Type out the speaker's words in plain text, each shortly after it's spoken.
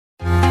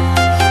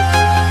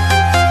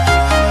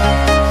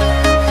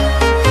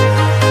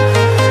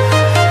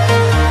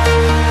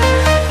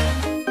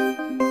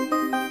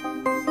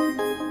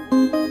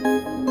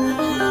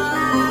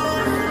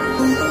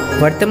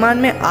वर्तमान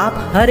में आप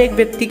हर एक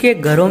व्यक्ति के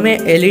घरों में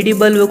एलईडी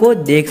बल्ब को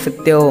देख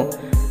सकते हो।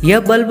 यह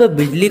बल्ब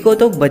बिजली को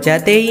तो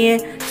बचाते ही हैं,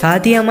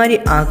 साथ ही हमारी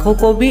आंखों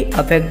को भी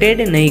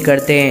अफेक्टेड नहीं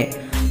करते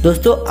हैं।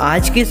 दोस्तों,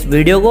 आज की इस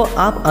वीडियो को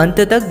आप अंत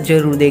तक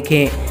जरूर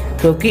देखें,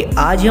 क्योंकि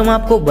आज हम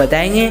आपको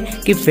बताएंगे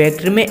कि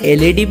फैक्ट्री में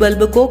एलईडी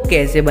बल्ब को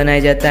कैसे बनाया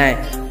जाता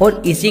है।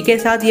 और इसी के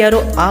साथ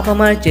यारों, आप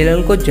हमारे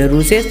चैनल को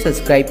जरूर से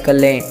सब्सक्राइब कर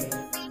लें।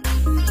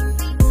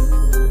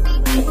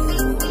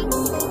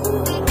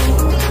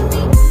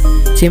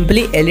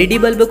 सिंपली एलईडी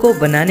बल्ब को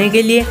बनाने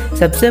के लिए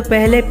सबसे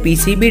पहले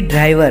पीसीबी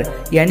ड्राइवर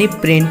यानी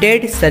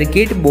प्रिंटेड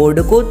सर्किट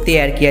बोर्ड को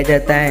तैयार किया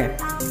जाता है,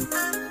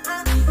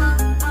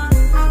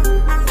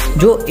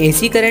 जो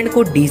एसी करंट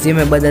को डीसी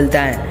में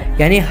बदलता है,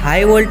 यानी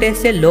हाई वोल्टेज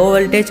से लो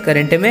वोल्टेज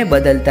करंट में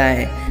बदलता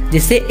है,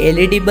 जिससे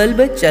एलईडी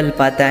बल्ब चल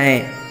पाता है।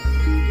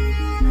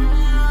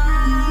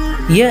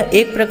 यह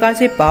एक प्रकार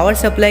से पावर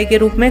सप्लाई के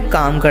रूप में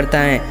काम करता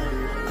है।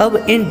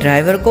 अब इन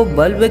ड्राइवर को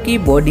बल्ब की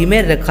बॉडी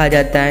में रखा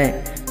जाता है,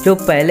 जो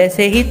पहले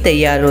से ही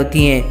तैयार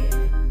होती हैं।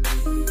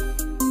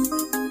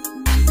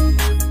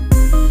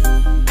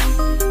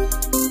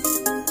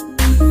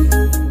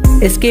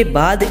 इसके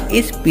बाद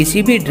इस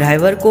पीसीबी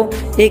ड्राइवर को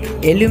एक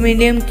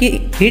एल्यूमिनियम की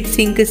हीट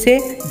सिंक से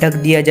ढक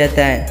दिया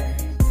जाता है।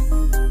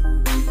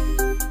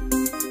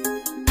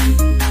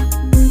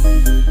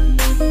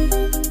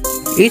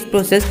 इस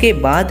प्रोसेस के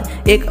बाद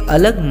एक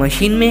अलग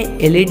मशीन में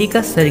एलईडी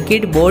का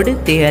सर्किट बोर्ड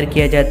तैयार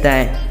किया जाता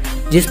है,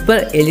 जिस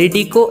पर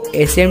एलईडी को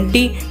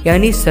एसएमटी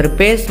यानी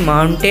सरफेस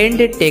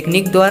माउंटेड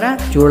टेक्निक द्वारा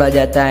जोड़ा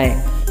जाता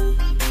है।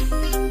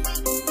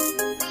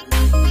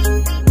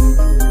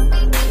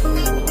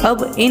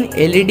 अब इन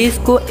एलईडीज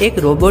को एक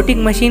रोबोटिक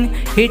मशीन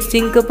हीट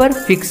सिंक पर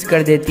फिक्स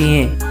कर देती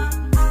हैं।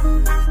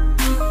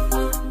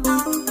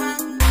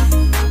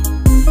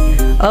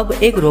 अब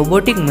एक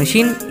रोबोटिक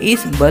मशीन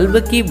इस बल्ब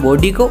की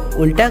बॉडी को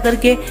उल्टा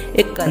करके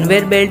एक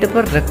कन्वेयर बेल्ट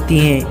पर रखती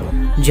है,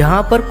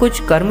 जहां पर कुछ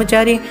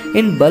कर्मचारी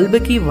इन बल्ब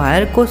की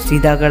वायर को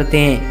सीधा करते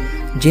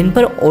हैं, जिन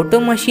पर ऑटो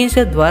मशीन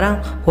से द्वारा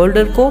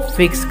होल्डर को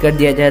फिक्स कर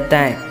दिया जाता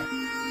है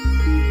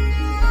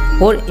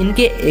और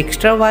इनके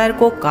एक्स्ट्रा वायर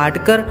को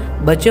काटकर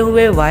बचे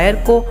हुए वायर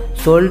को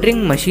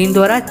सोल्डरिंग मशीन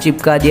द्वारा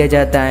चिपका दिया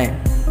जाता है।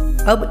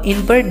 अब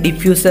इन पर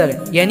डिफ्यूजर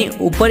यानी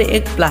ऊपर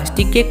एक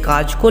प्लास्टिक के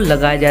कांच को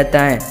लगाया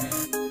जाता है।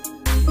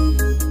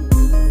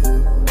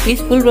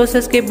 इस फुल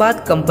प्रोसेस के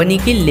बाद कंपनी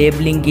की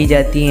लेबलिंग की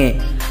जाती है।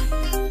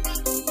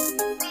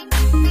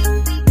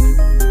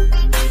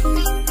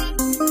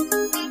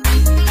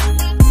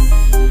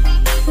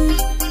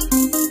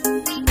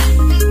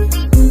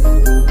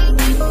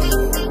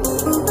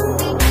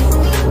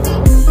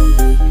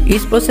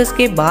 इस प्रोसेस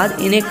के बाद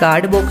इन्हें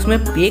कार्ड बॉक्स में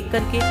पैक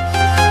करके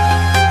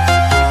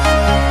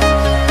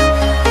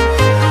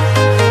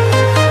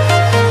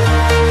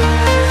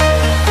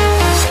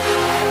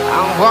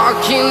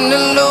walking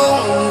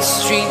alone, the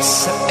streets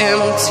are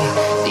empty.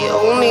 The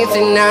only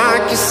thing I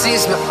can see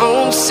is my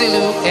own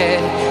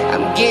silhouette.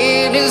 I'm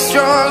getting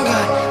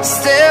stronger,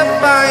 step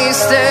by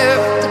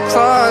step. The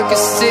clock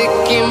is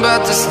ticking,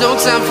 but there's no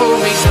time for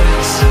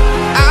regrets.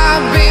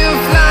 I've been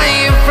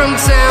flying from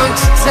town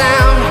to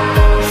town,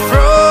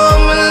 from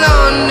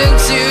London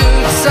to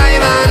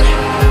Taiwan.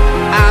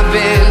 I've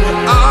been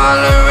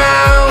all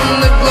around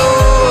the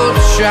globe,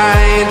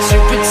 trying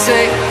to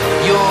protect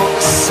your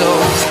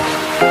soul.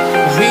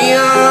 We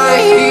are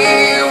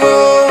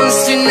heroes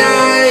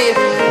tonight.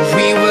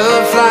 We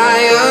will fly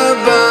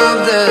above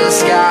the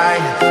sky.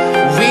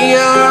 We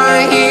are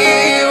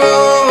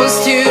heroes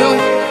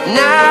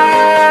tonight.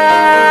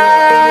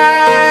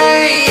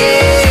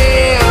 Yeah.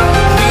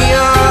 We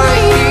are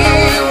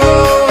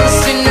heroes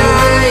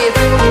tonight.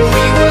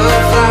 We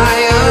will fly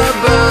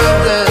above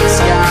the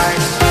sky.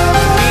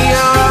 We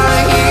are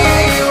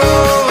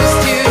heroes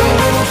tonight.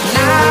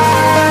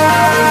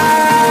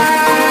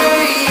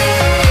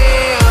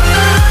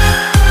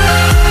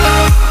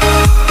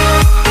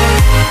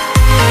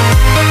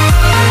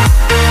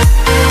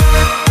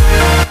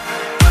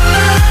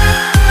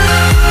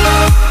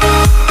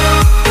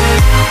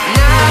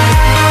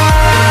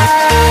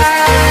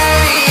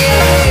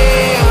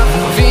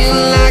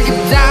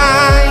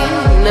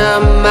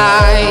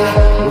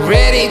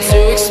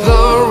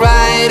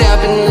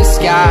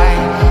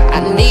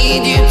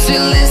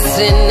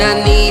 I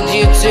need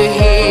you to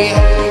hear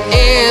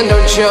and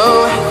don't show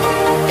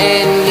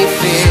any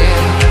fear.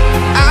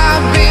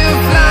 I've been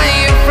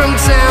flying from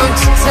town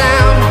to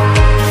town,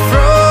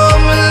 from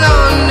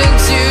London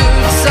to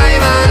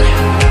Taiwan.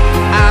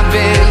 I've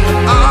been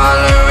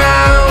all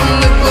around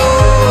the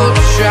globe,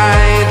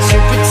 trying to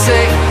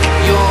protect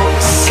your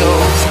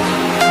soul.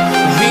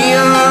 We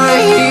are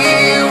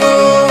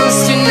heroes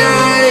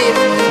tonight.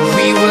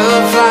 We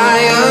will fly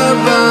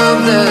above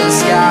the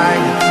sky.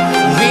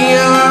 We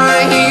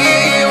are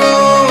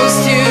heroes.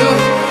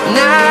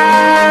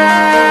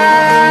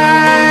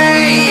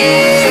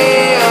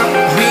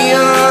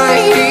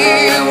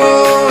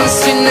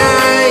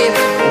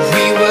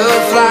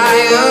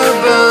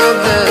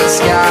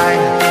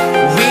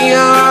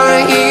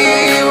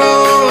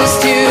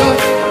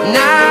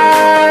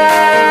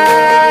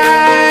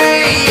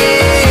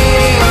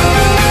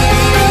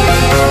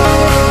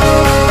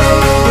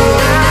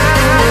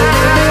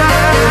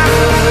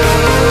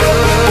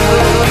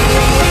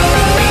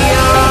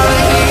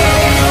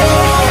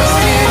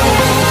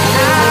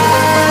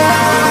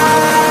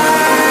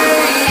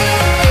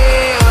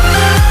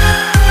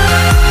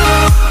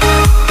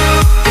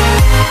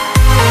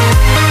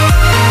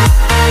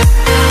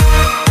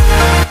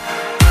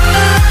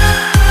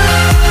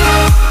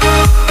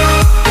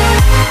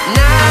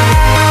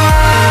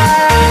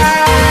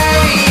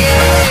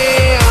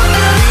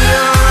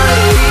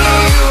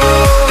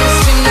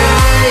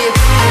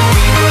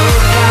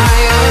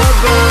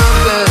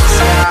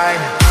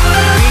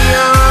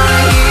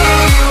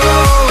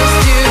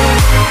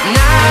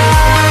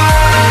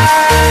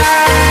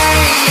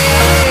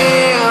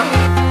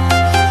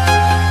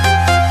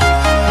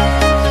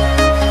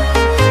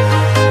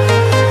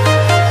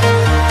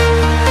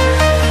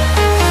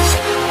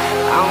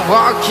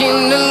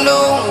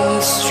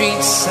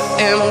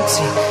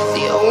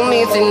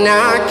 thing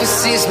I can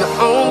see is my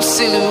own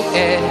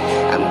silhouette.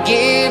 I'm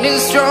getting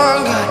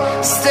stronger,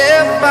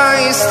 step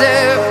by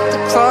step. The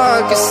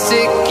clock is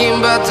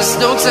ticking, but there's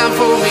no time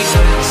for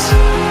regrets.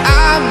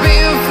 I've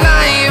been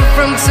flying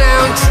from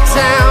town to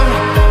town,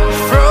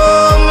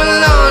 from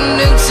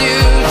London to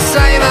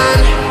Taiwan.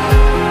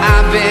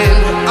 I've been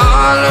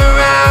all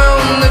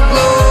around the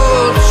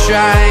globe,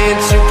 trying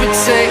to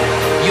protect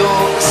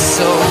your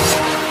soul.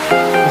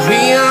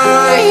 We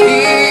are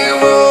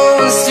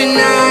heroes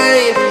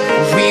tonight.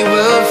 We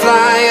will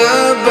fly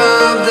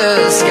above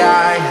the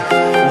sky.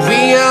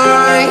 We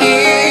are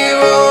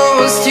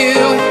heroes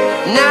tonight.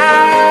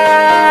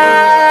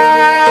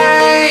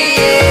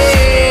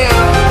 Yeah.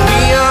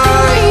 We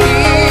are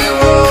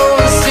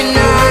heroes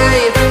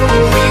tonight.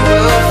 We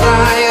will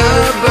fly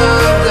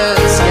above the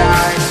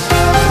sky.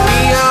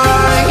 We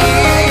are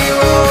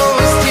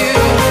heroes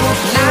tonight.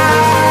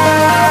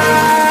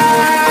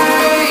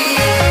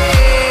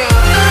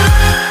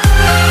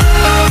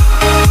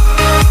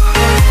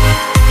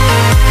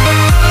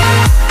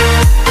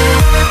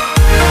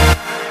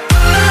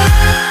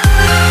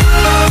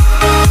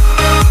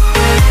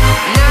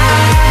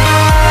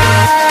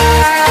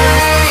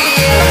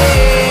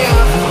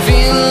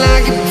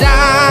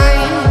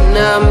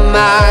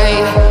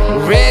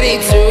 Ready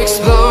to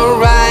explore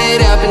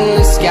right up in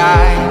the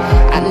sky.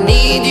 I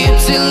need you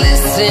to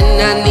listen,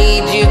 I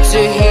need you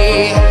to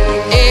hear,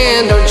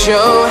 and don't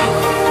show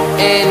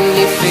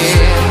any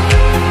fear.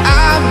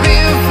 I've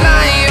been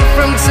flying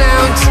from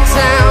town to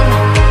town,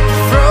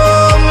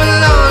 from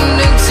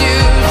London to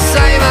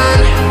Taiwan.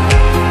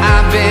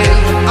 I've been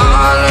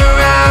all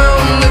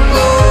around the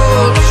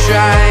globe,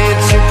 trying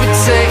to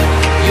protect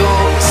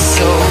your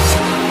soul.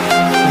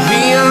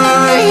 We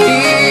are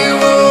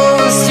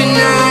heroes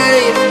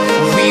tonight.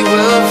 We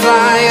will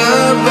fly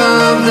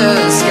above the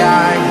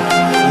sky.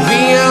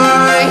 We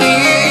are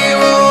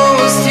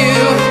heroes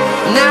tonight.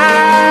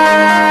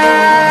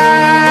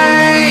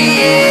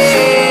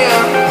 Yeah.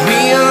 We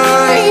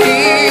are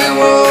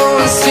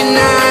heroes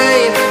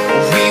tonight.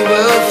 We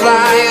will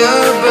fly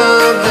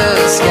above the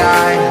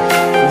sky.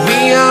 We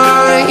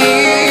are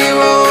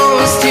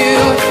heroes tonight.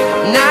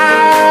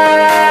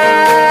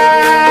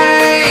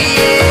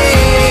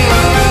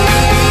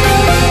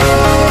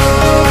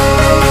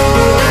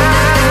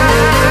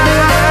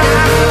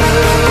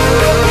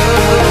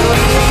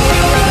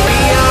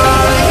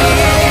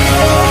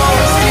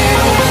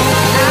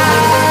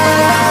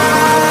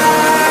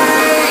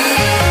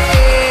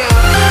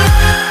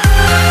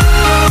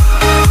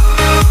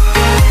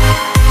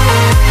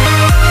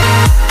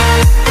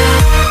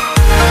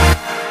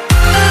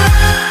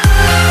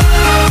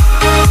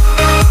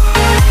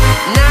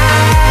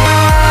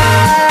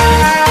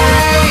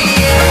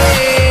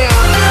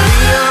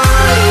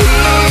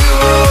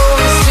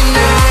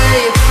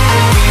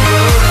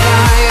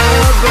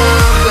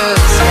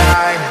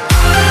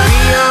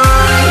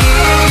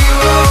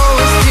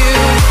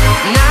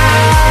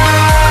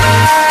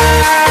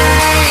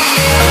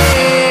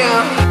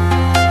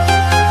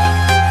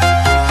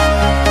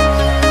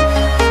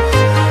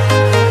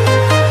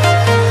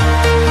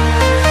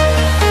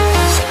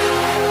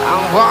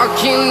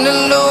 Walking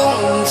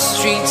alone, the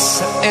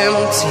streets are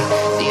empty.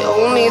 The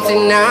only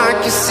thing I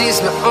can see is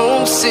my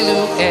own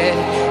silhouette.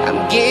 I'm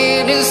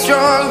getting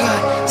stronger,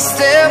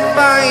 step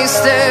by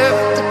step.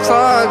 The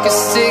clock is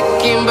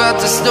ticking, but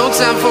there's no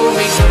time for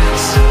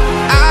regrets.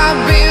 I've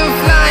been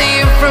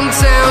flying from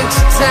town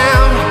to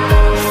town,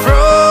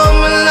 from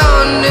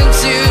London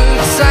to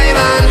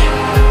Taiwan.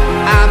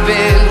 I've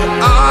been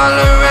all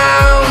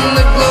around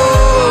the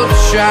globe,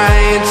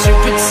 trying to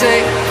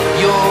protect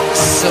your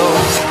soul.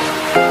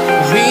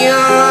 We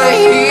are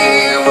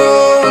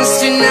heroes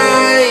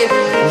tonight.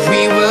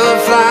 We will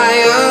fly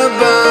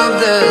above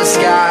the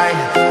sky.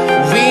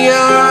 We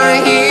are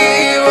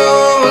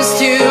heroes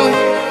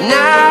tonight.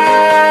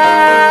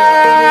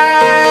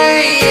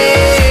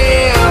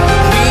 Yeah.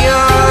 We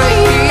are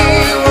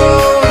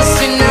heroes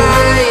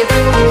tonight.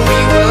 We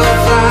will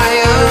fly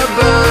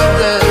above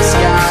the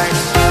sky.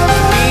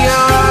 We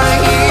are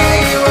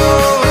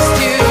heroes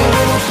tonight.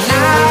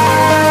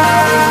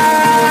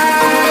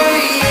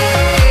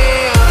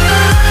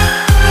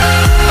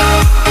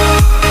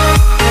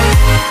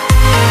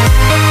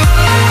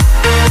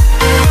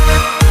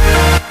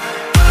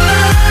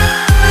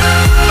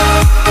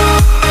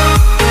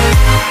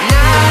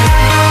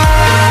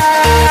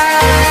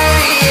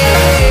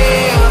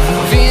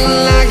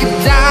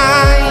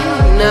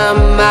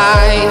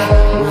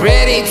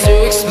 Ready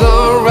to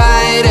explore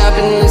right up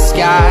in the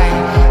sky.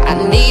 I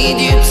need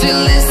you to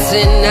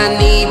listen,